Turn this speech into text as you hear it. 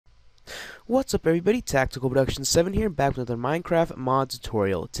What's up everybody, Tactical Production 7 here, back with another Minecraft mod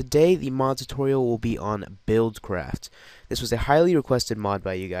tutorial. Today the mod tutorial will be on Buildcraft. This was a highly requested mod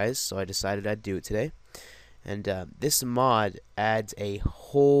by you guys, so I decided I'd do it today. And this mod adds a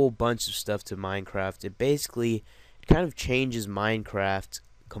whole bunch of stuff to Minecraft. It kind of changes Minecraft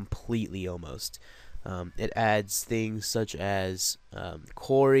completely almost. It adds things such as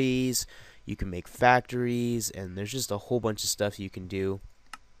quarries, you can make factories, and there's just a whole bunch of stuff you can do.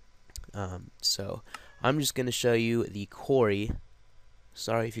 So I'm just going to show you the quarry.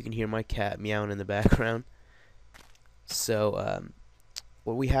 Sorry if you can hear my cat meowing in the background. So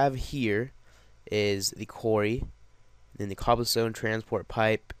what we have here is the quarry, then the cobblestone transport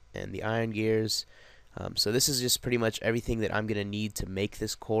pipe, and the iron gears. So this is just pretty much everything that I'm going to need to make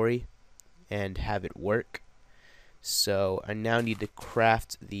this quarry and have it work. So I now need to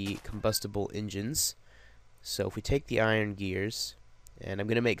craft the combustible engines. So if we take the iron gears, and I'm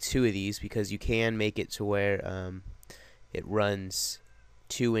going to make 2 of these because you can make it to where it runs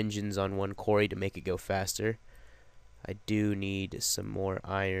 2 engines on one quarry to make it go faster. I do need some more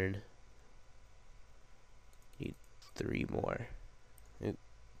iron. Need 3 more. Oop,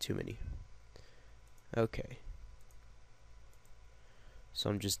 too many. Okay.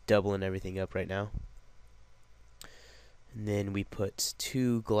 So I'm just doubling everything up right now. And then we put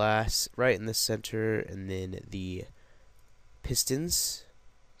 2 glass right in the center, and then the pistons.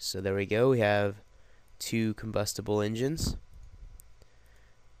 So there we go, we have 2 combustible engines,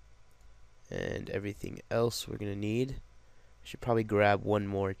 and everything else we're gonna need. I should probably grab one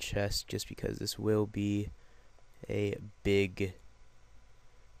more chest just because this will be a big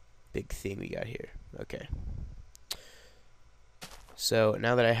thing we got here. Okay, so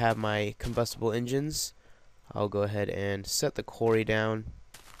now that I have my combustible engines, I'll go ahead and set the quarry down.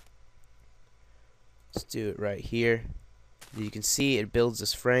 Let's do it right here. You can see it builds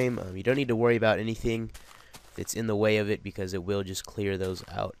this frame. You don't need to worry about anything that's in the way of it because it will just clear those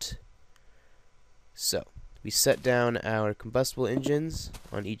out. So we set down our combustible engines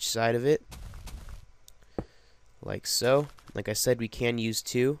on each side of it, like so. Like I said, we can use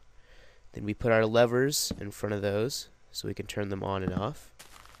 2. Then we put our levers in front of those so we can turn them on and off.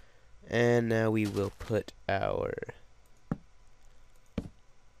 And now we will put our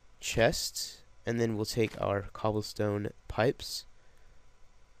chest. And then we'll take our cobblestone pipes.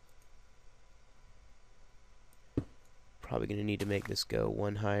 Probably going to need to make this go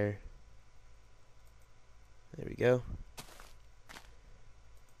 1 higher. There we go.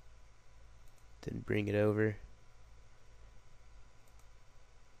 Then bring it over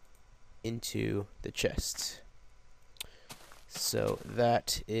into the chest. So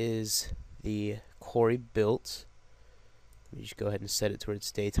that is the quarry built. Let me just go ahead and set it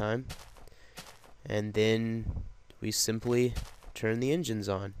towards daytime. And then we simply turn the engines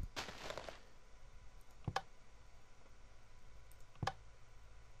on.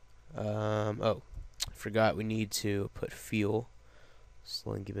 Oh, I forgot we need to put fuel. So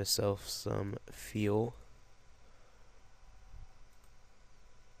let me give myself some fuel.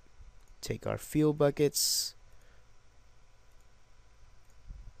 Take our fuel buckets.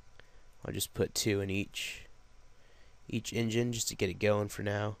 I'll just put 2 in each engine just to get it going for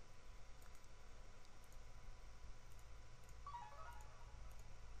now.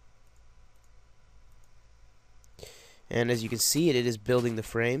 And as you can see, it is building the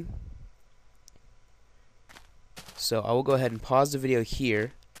frame. So I will go ahead and pause the video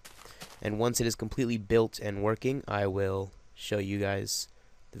here, and once it is completely built and working, I will show you guys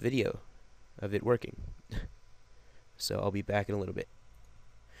the video of it working. So I'll be back in a little bit.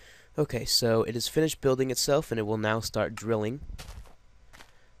 Okay, so it is finished building itself, and it will now start drilling.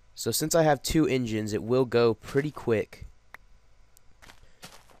 So since I have 2 engines, it will go pretty quick.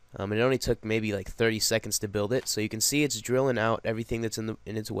 It only took maybe like 30 seconds to build it, so you can see it's drilling out everything that's in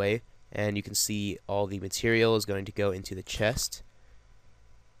its way, and you can see all the material is going to go into the chest.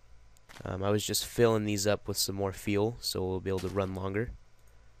 I was just filling these up with some more fuel, so we'll be able to run longer.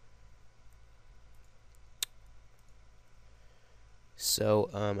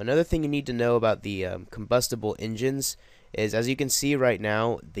 So another thing you need to know about the combustible engines is, as you can see right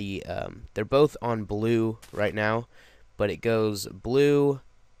now, they're both on blue right now, but it goes blue,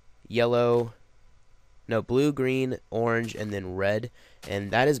 yellow, no, blue, green, orange, and then red,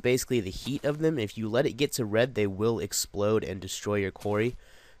 and that is basically the heat of them. If you let it get to red, they will explode and destroy your quarry.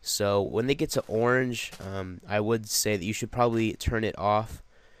 So when they get to orange, I would say that you should probably turn it off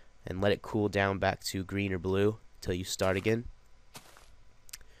and let it cool down back to green or blue until you start again.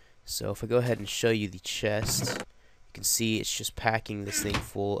 So if I go ahead and show you the chest, you can see it's just packing this thing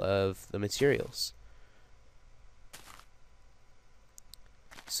full of the materials.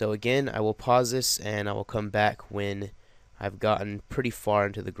 So again, I will pause this and I will come back when I've gotten pretty far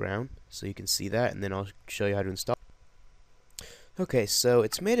into the ground, so you can see that, and then I'll show you how to install. Okay, so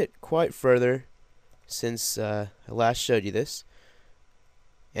it's made it quite further since I last showed you this,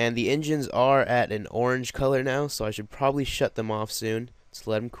 and the engines are at an orange color now, so I should probably shut them off soon to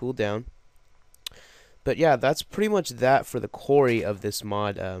let them cool down. But yeah, that's pretty much that for the Quarry of this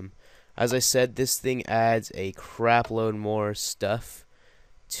mod. As I said, this thing adds a crap load more stuff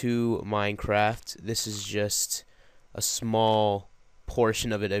to Minecraft. This is just a small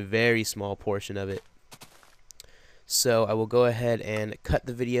portion of it, a very small portion of it. So I will go ahead and cut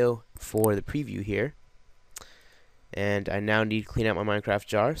the video for the preview here. And I now need to clean out my Minecraft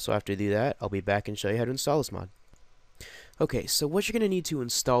jar, so after I do that, I'll be back and show you how to install this mod. Okay, so what you're going to need to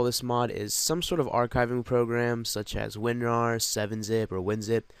install this mod is some sort of archiving program, such as WinRAR, 7-zip, or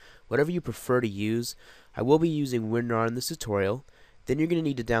WinZip, whatever you prefer to use. I will be using WinRAR in this tutorial. Then you're going to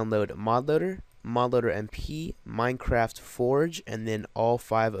need to download ModLoader, ModLoader MP, Minecraft Forge, and then all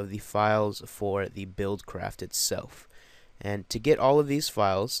 5 of the files for the Buildcraft itself. And to get all of these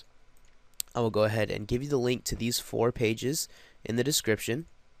files, I will go ahead and give you the link to these 4 pages in the description.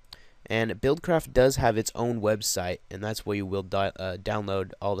 And Buildcraft does have its own website, and that's where you will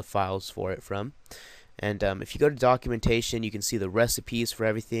download all the files for it from. And if you go to documentation, you can see the recipes for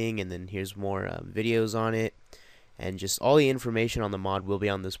everything, and then here's more videos on it, and just all the information on the mod will be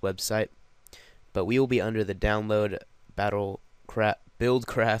on this website. But we will be under the download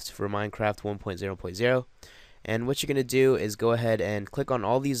Buildcraft for Minecraft 1.0.0. And what you're going to do is go ahead and click on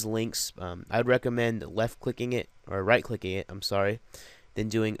all these links. I would recommend left-clicking it, or right-clicking it, I'm sorry, then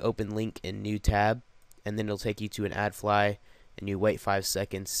doing open link in new tab, and then it'll take you to an ad fly, and you wait 5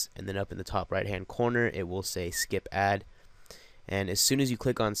 seconds, and then up in the top right hand corner it will say skip ad, and as soon as you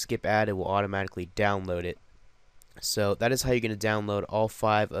click on skip ad, it will automatically download it. So that is how you're going to download all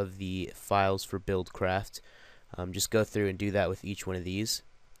 5 of the files for Buildcraft. Just go through and do that with each one of these.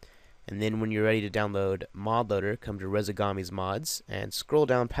 And then when you're ready to download ModLoader, come to Resugami's Mods and scroll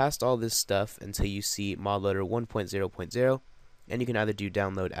down past all this stuff until you see ModLoader 1.0.0, and you can either do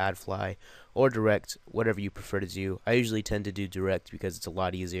download AdFly or direct, whatever you prefer to do. I usually tend to do direct because it's a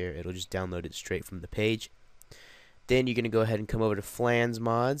lot easier. It'll just download it straight from the page. Then you're going to go ahead and come over to Flans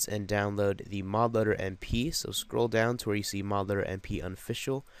Mods and download the ModLoader MP. So scroll down to where you see ModLoader MP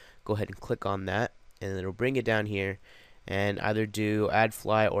Unofficial. Go ahead and click on that, and it'll bring it down here. And either do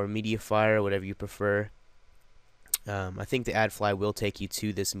AdFly or MediaFire, whatever you prefer. I think the AdFly will take you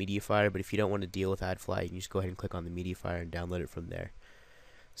to this MediaFire, but if you don't want to deal with AdFly, you can just go ahead and click on the MediaFire and download it from there.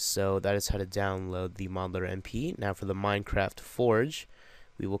 So that is how to download the ModLoader MP. Now for the Minecraft Forge,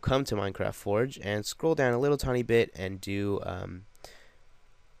 we will come to Minecraft Forge and scroll down a little tiny bit and do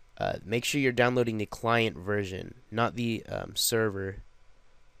make sure you're downloading the client version, not the server.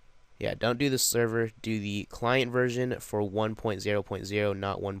 Yeah, don't do the server, do the client version for 1.0.0,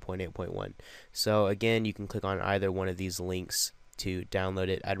 not 1.8.1. So again, you can click on either one of these links to download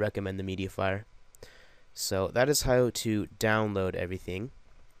it. I'd recommend the MediaFire. So that is how to download everything.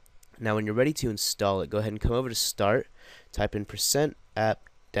 Now when you're ready to install it, go ahead and come over to Start, type in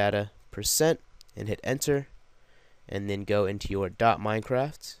 %appdata% and hit enter, and then go into your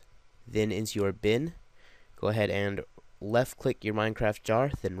 .minecraft, then into your bin. Go ahead and left click your Minecraft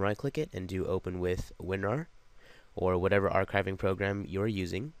jar, then right click it and do open with WinRAR or whatever archiving program you're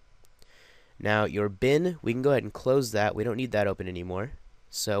using. Now your bin, we can go ahead and close that. We don't need that open anymore.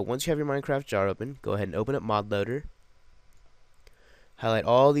 So once you have your Minecraft jar open, go ahead and open up ModLoader, highlight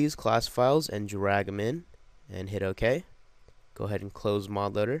all these class files and drag them in and hit OK. Go ahead and close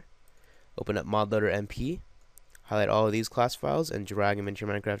ModLoader, open up ModLoader MP, highlight all of these class files and drag them into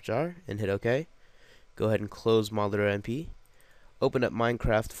your Minecraft jar and hit OK. Go ahead and close ModLoader MP, open up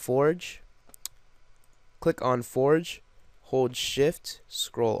Minecraft Forge, click on Forge, hold Shift,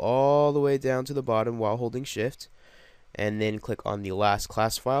 scroll all the way down to the bottom while holding Shift, and then click on the last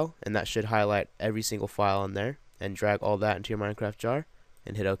class file, and that should highlight every single file in there, and drag all that into your Minecraft jar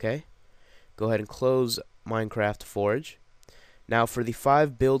and hit OK. Go ahead and close Minecraft Forge. Now for the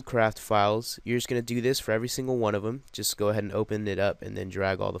 5 Buildcraft files, you're just going to do this for every single one of them. Just go ahead and open it up and then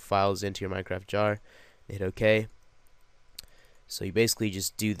drag all the files into your Minecraft jar. Hit OK. So you basically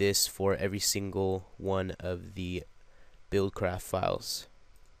just do this for every single one of the Buildcraft files.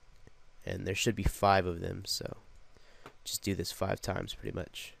 And there should be 5 of them, so just do this 5 times pretty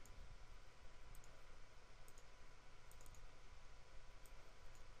much.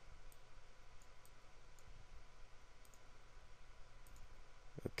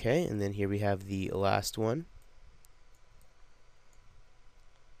 Okay, and then here we have the last one.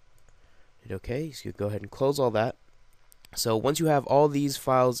 Hit OK, so you go ahead and close all that. So once you have all these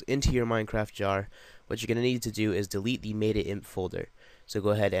files into your Minecraft jar, what you're going to need to do is delete the meta-inf folder. So go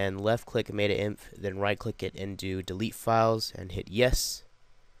ahead and left click meta-inf, then right click it and do delete files and hit yes,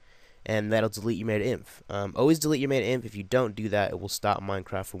 and that'll delete your meta-inf. Always delete your meta-inf. If you don't do that, it will stop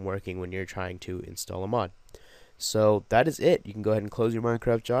Minecraft from working when you're trying to install a mod. So that is it. You can go ahead and close your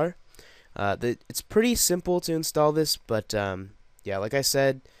Minecraft jar. It's pretty simple to install this, but yeah, like I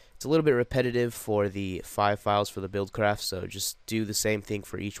said, it's a little bit repetitive for the 5 files for the Buildcraft, so just do the same thing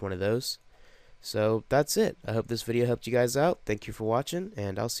for each one of those. So that's it. I hope this video helped you guys out. Thank you for watching,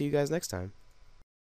 and I'll see you guys next time.